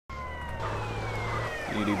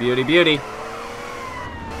Beauty, beauty, beauty.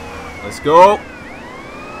 Let's go.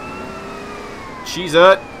 She's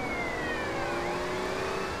it.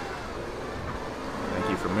 Thank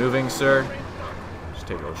you for moving, sir. Just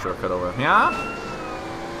take a little shortcut over here.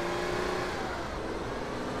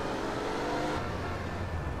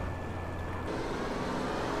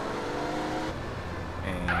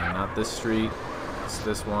 And not this street. It's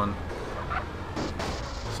this one.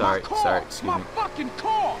 Sorry, sorry, excuse me.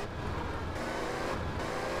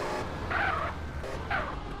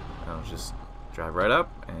 I'll just drive right up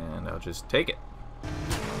and I'll just take it.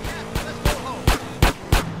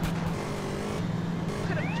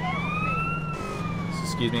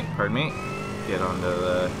 Excuse me, pardon me. Get onto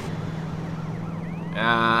the...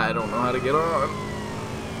 I don't know how to get on.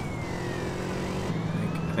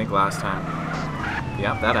 I think last time.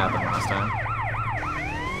 Yep, that happened last time.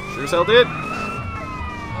 Sure as hell did.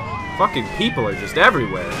 Fucking people are just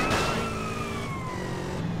everywhere.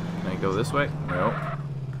 Can I go this way? No.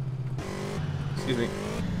 Excuse me.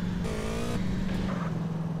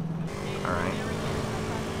 Alright.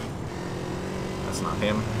 That's not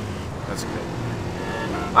him. That's good.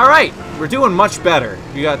 Alright! We're doing much better.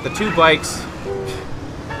 We got the 2 bikes.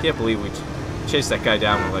 Can't believe we chased that guy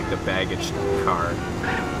down with like the baggage car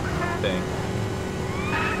thing.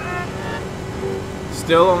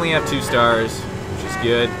 Still only have 2 stars, which is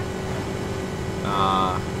good.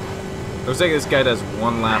 Looks like this guy does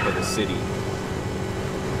 1 lap of the city.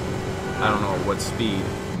 I don't know at what speed.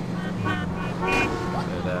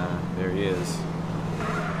 But, there he is.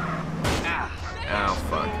 Oh,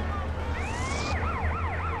 fuck.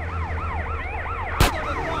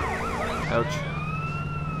 Ouch.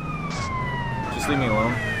 Just leave me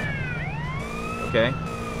alone. Okay.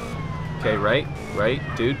 Okay, right,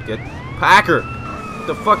 dude, get... Packer! What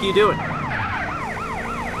the fuck are you doing?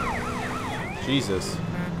 Jesus.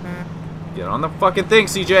 Get on the fucking thing,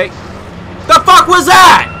 CJ. The fuck was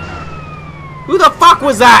that? Who the fuck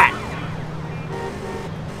was that?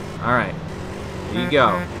 Alright. Here you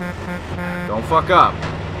go. Don't fuck up.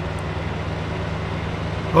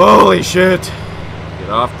 Holy shit. Get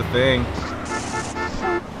off the thing.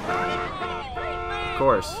 Of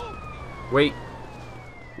course. Wait.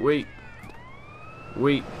 Wait.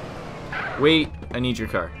 Wait. Wait. I need your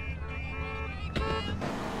car.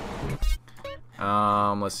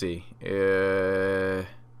 Let's see.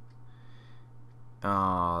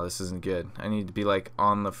 Oh, this isn't good. I need to be like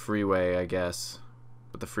on the freeway, I guess.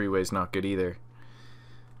 But the freeway's not good either.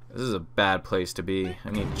 This is a bad place to be.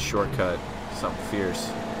 I need a shortcut. Something fierce.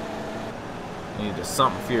 I need a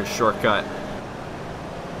something fierce shortcut.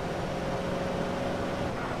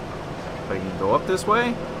 If I can go up this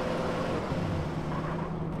way?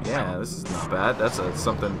 Yeah, this is not bad. That's a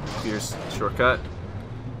something fierce shortcut.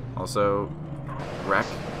 Also, wreck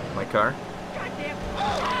my car.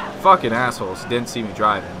 Fucking assholes. Didn't see me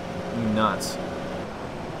driving. You nuts.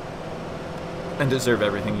 And deserve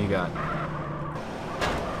everything you got.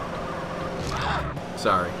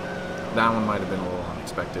 Sorry. That one might have been a little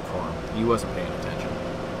unexpected for him. He wasn't paying attention.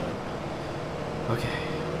 Okay.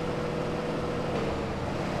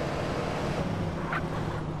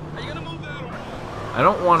 I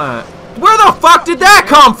don't want to... Where the fuck did that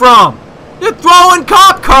come from? They're throwing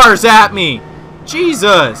cop cars at me!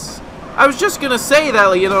 Jesus! I was just gonna say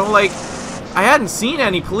that, you know, like, I hadn't seen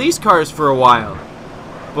any police cars for a while.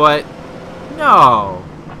 But, no.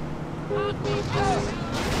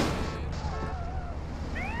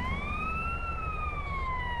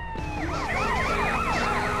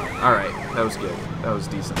 Alright, that was good. That was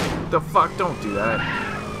decent. What the fuck? Don't do that.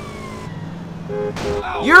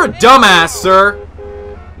 You're a dumbass, sir!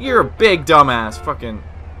 You're a big dumbass. Fucking...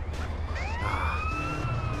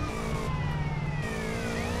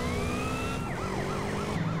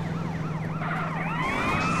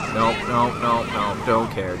 Nope, nope, nope, nope.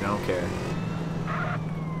 Don't care, don't care.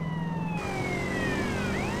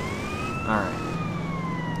 Alright.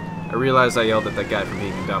 I realized I yelled at that guy for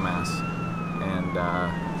being a dumbass. And,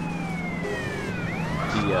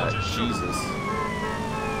 Jesus.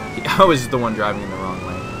 I was the one driving in the wrong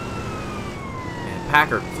lane. And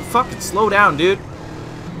Packer, fucking slow down, dude.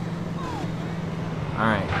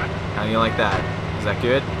 Alright. How do you like that? Is that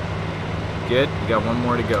good? Good? You got 1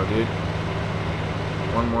 more to go, dude.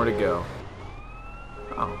 1 more to go.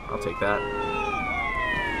 Oh, I'll take that.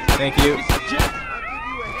 Thank you. Get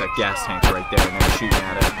that gas tank right there and then shooting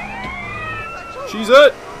at it. She's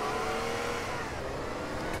it!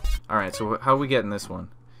 Alright, so how are we getting this one?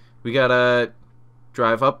 We gotta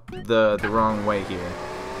drive up the wrong way here.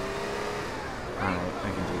 Alright,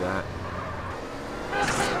 I can do that.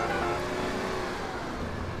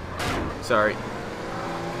 Sorry.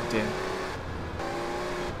 Damn.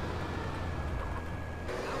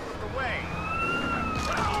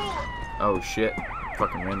 Oh shit.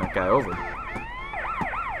 Fucking ran that guy over.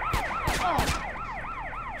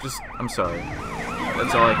 I'm sorry.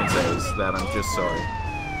 That's all I can say is that I'm just sorry.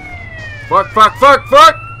 Fuck, fuck, fuck,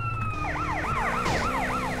 fuck!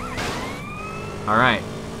 Alright.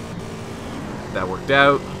 That worked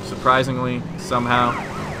out, surprisingly, somehow.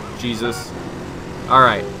 Jesus.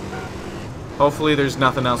 Alright. Hopefully there's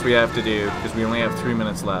nothing else we have to do, because we only have 3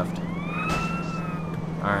 minutes left.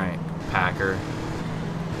 Alright, Packer.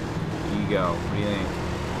 Here you go. What do you think?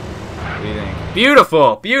 What do you think?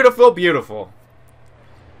 Beautiful! Beautiful, beautiful.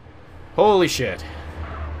 Holy shit.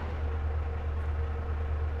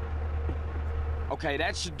 Okay,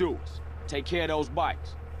 that should do it. Take care of those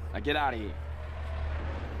bikes. Now get out of here.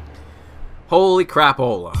 Holy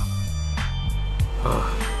crapola.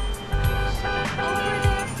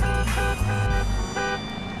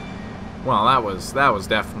 Well, that was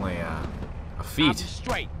definitely a feat. I'll be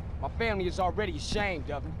straight. My family is already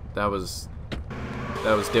ashamed of me. That was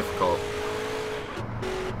difficult.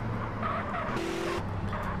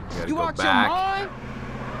 Gotta You go out back your mind?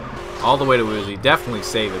 all the way to Woozy. Definitely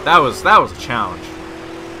save it. That was a challenge.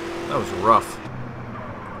 That was rough.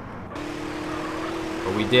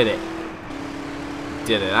 But we did it.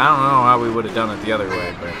 Did it. I don't know how we would have done it the other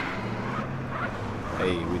way, but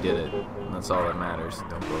hey, we did it. And that's all that matters.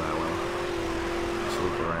 Don't go that way. Just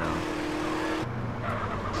loop around.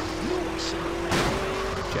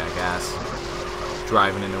 Jackass.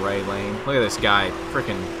 Driving in the right lane. Look at this guy.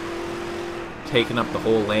 Freaking taking up the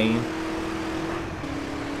whole lane.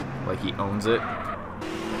 Like he owns it.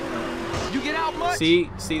 You get out much? See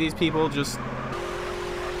these people just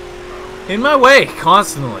in my way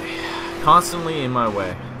constantly. Constantly in my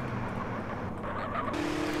way.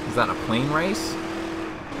 Is that a plane race?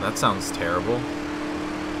 That sounds terrible.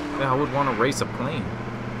 Yeah, I would want to race a plane.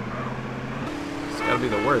 It's gotta be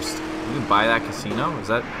the worst. You can buy that casino? Is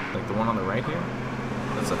that like the one on the right here?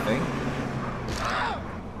 That's a thing?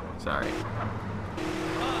 Sorry.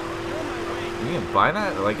 You can buy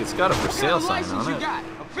that? Like it's got a for sale sign on it. Got?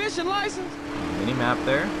 A fishing license? Mini map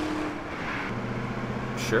there.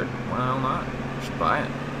 Sure, why the hell not? We should buy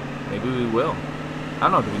it. Maybe we will. I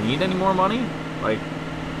don't know, do we need any more money? Like,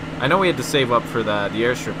 I know we had to save up for the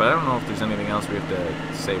airstrip, but I don't know if there's anything else we have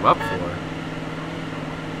to save up for.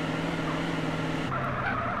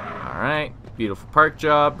 Alright, beautiful park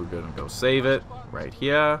job. We're gonna go save it right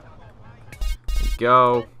here. There we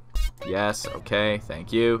go. Yes, okay,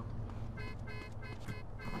 thank you.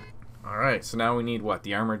 Alright, so now we need what?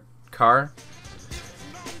 The armored car?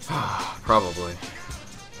 Probably.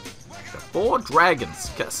 The Four Dragons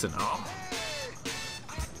Casino.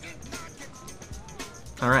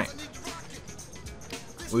 Alright.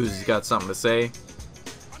 Woozy's got something to say.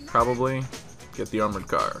 Probably. Get the armored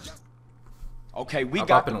car. Okay, we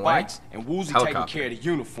got the bikes, and Woozy taking care of the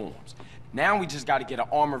uniforms. Now we just gotta get an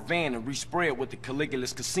armored van and respray it with the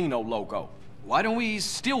Caligula's Casino logo. Why don't we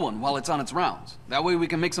steal one while it's on its rounds? That way we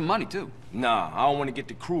can make some money, too. Nah, I don't want to get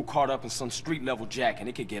the crew caught up in some street-level jack, and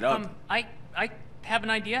it could get ugly. I have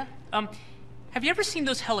an idea. Have you ever seen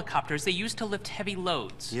those helicopters they use to lift heavy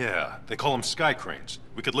loads? Yeah, they call them sky cranes.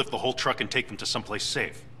 We could lift the whole truck and take them to someplace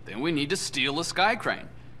safe. Then we need to steal a sky crane.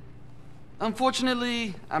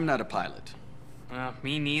 Unfortunately, I'm not a pilot.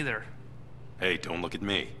 Me neither. Hey, don't look at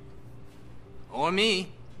me. Or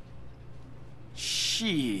me.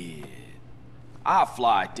 Shit. I'll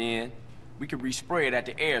fly it then. We can respray it at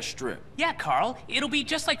the airstrip. Yeah, Carl. It'll be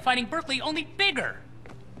just like fighting Berkeley, only bigger.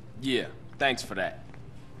 Yeah, thanks for that.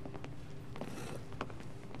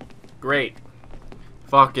 Great.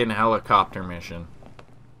 Fucking helicopter mission.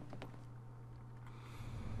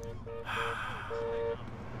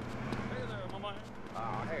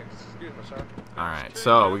 Alright,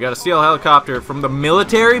 so we gotta steal a helicopter from the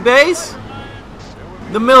military base?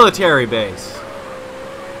 The military base.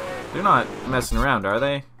 They're not messing around, are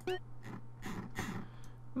they? They're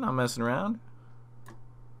not messing around.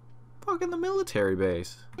 Fucking the military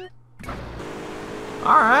base.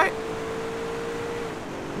 Alright.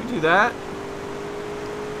 We do that.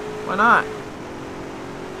 Why not?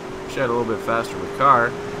 Wish I had a little bit faster with car.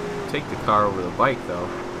 Take the car over the bike, though.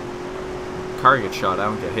 If the car gets shot, I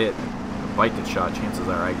don't get hit. If the bike gets shot, chances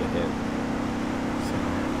are I get hit.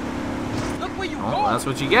 So. Look where you Oh, that's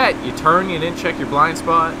what you get. You turn, you didn't check your blind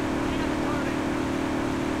spot.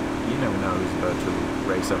 You never know who's about to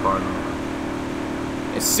race up on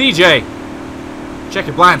you. It's CJ! Check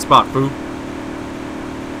your blind spot, fool.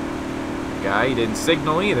 Guy, he didn't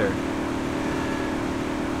signal either.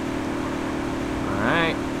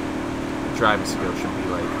 Alright. The driving skill should be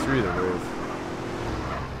like through the roof.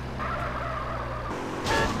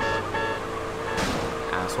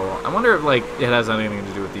 asshole. I wonder if, like, it has anything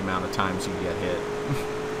to do with the amount of times you get hit.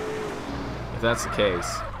 If that's the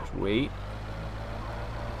case. Just wait.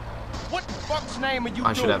 What the fuck's name are you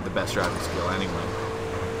I should have the best driving skill anyway.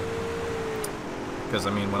 Because,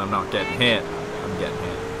 I mean, when I'm not getting hit, I'm getting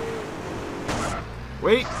hit.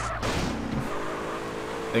 Wait!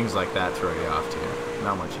 Things like that throw you off, too.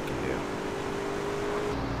 Not much you can do.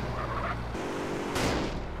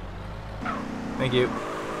 Thank you.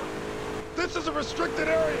 This is a restricted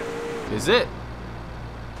area. Is it?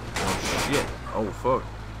 Oh, shit. Oh, fuck.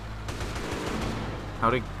 How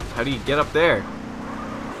do you get up there?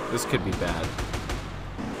 This could be bad.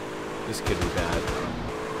 This could be bad.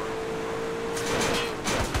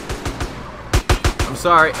 I'm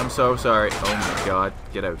sorry. I'm so sorry. Oh my god.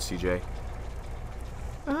 Get out, CJ.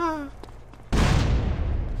 Ah.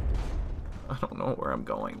 I don't know where I'm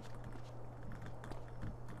going.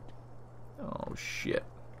 Oh shit.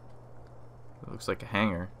 It looks like a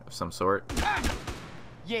hangar of some sort.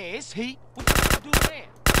 Yes, he. What the do there?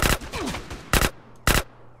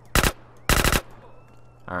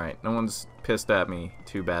 Alright, no one's pissed at me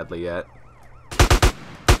too badly yet.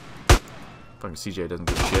 Fucking CJ doesn't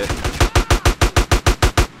give a shit.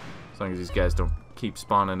 As long as these guys don't keep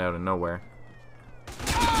spawning out of nowhere.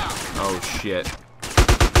 Oh shit.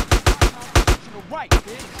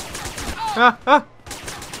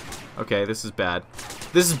 Okay, this is bad.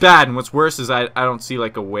 This is bad, and what's worse is I don't see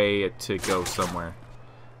like a way to go somewhere.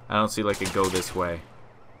 I don't see like a go this way.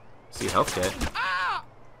 See a health kit.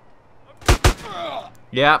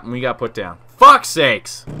 Yeah, we got put down. Fuck's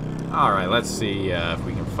sakes! Alright, let's see if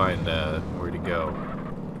we can find where to go.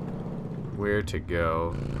 Where to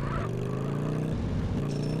go.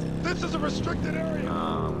 This is a restricted area.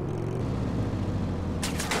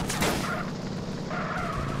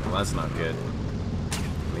 Well, that's not good.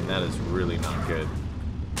 I mean, that is really not good.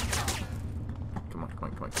 Come on, come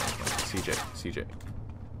on, come on, come on, come on. CJ, CJ.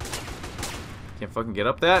 Can't fucking get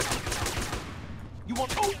up that? You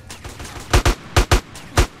want... Oh!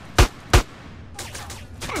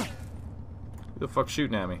 Who the fuck's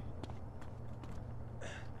shooting at me? I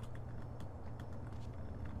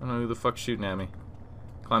don't know who the fuck's shooting at me.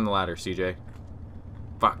 Climb the ladder, CJ.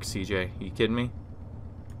 Fuck, CJ. You kidding me?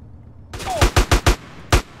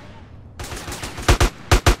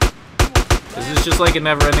 Is this just like a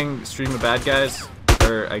never-ending stream of bad guys?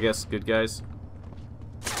 Or, I guess, good guys?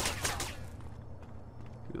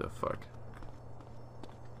 Who the fuck?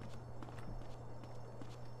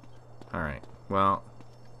 Alright, well...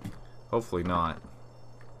 hopefully not.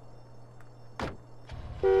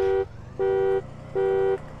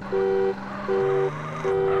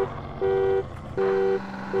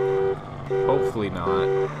 Hopefully not.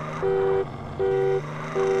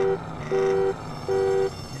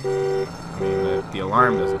 I mean, the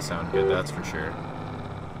alarm doesn't sound good, that's for sure.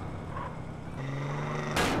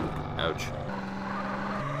 Ouch.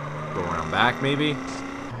 Go around back, maybe?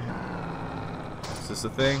 Is this a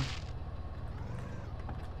thing?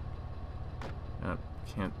 I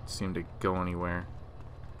can't seem to go anywhere.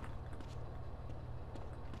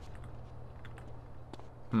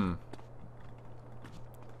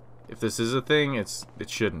 If this is a thing, it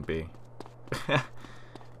shouldn't be.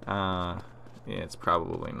 Yeah, it's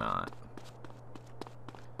probably not.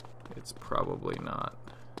 It's probably not.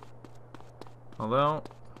 Although,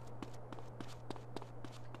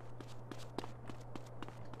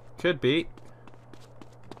 could be.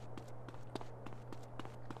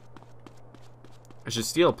 I should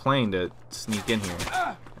steal a plane to sneak in here.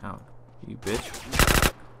 Oh, you bitch.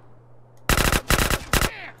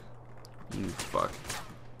 You fuck.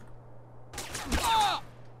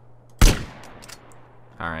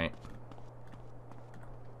 Alright.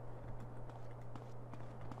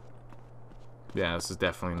 Yeah, this is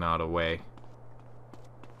definitely not a way.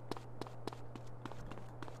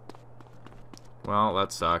 Well,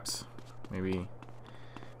 that sucks. Maybe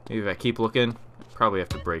if I keep looking, I probably have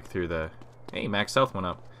to break through the... Hey, max health went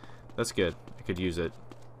up. That's good. I could use it.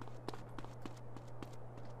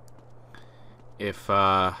 If,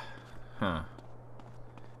 I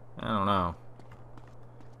don't know.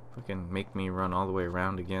 Fucking make me run all the way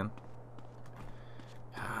around again.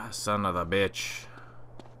 Ah, son of a bitch.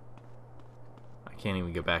 I can't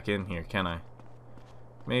even get back in here, can I?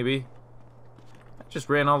 Maybe. I just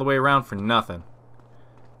ran all the way around for nothing.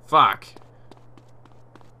 Fuck.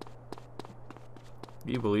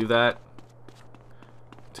 Do you believe that?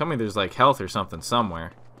 Tell me there's like health or something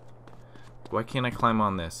somewhere. Why can't I climb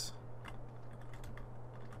on this?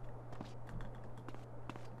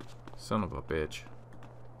 Son of a bitch.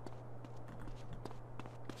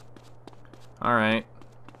 Alright.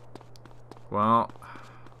 Well,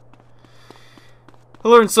 I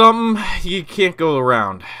learned something. You can't go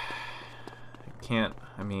around. Can't.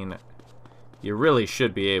 I mean, you really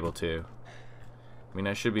should be able to. I mean,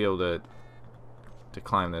 I should be able to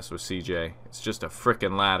climb this with CJ. It's just a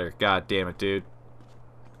frickin' ladder. God damn it, dude.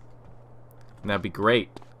 And that'd be great.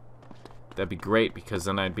 That'd be great because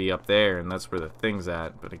then I'd be up there and that's where the thing's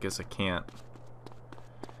at. But I guess I can't.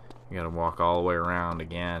 I gotta walk all the way around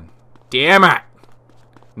again. Damn it!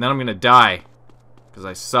 And then I'm gonna die. Because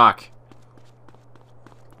I suck.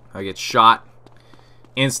 I get shot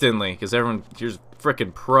instantly because everyone here's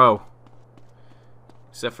frickin' pro.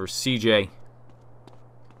 Except for CJ.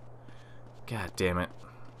 God damn it.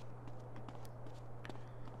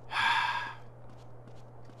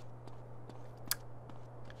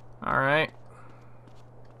 Alright.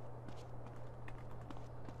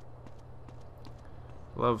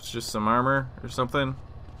 Loves just some armor or something.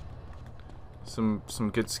 Some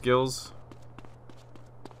good skills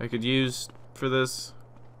I could use for this.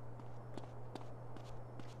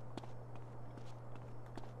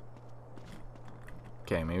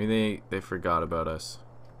 Okay, maybe they forgot about us.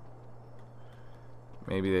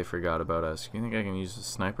 Maybe they forgot about us. Do you think I can use the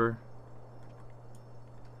sniper?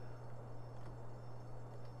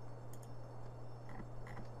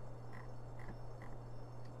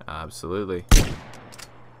 Absolutely.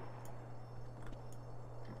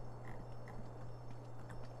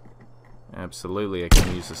 Absolutely, I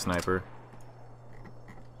can use the sniper.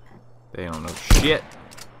 They don't know shit.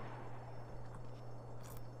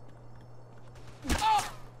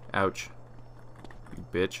 Ouch. You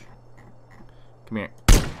bitch. Come here.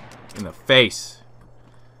 In the face.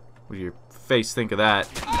 What do your face think of that?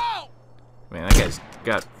 Man, that guy's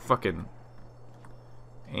got fucking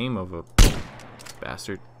aim of a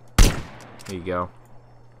bastard. There you go.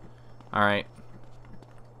 Alright.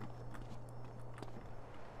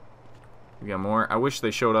 We got more. I wish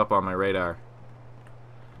they showed up on my radar.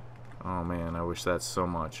 Oh man, I wish that so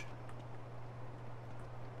much.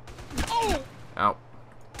 Ow.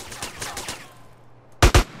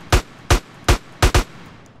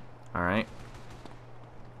 Alright.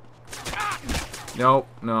 Nope,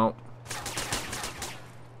 no.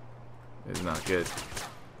 It's not good.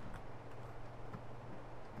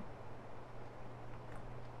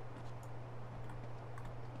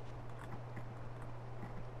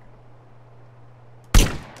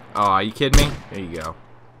 Oh, are you kidding me? There you go.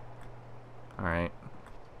 Alright.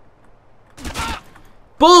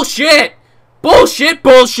 Bullshit! Bullshit,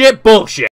 bullshit, bullshit!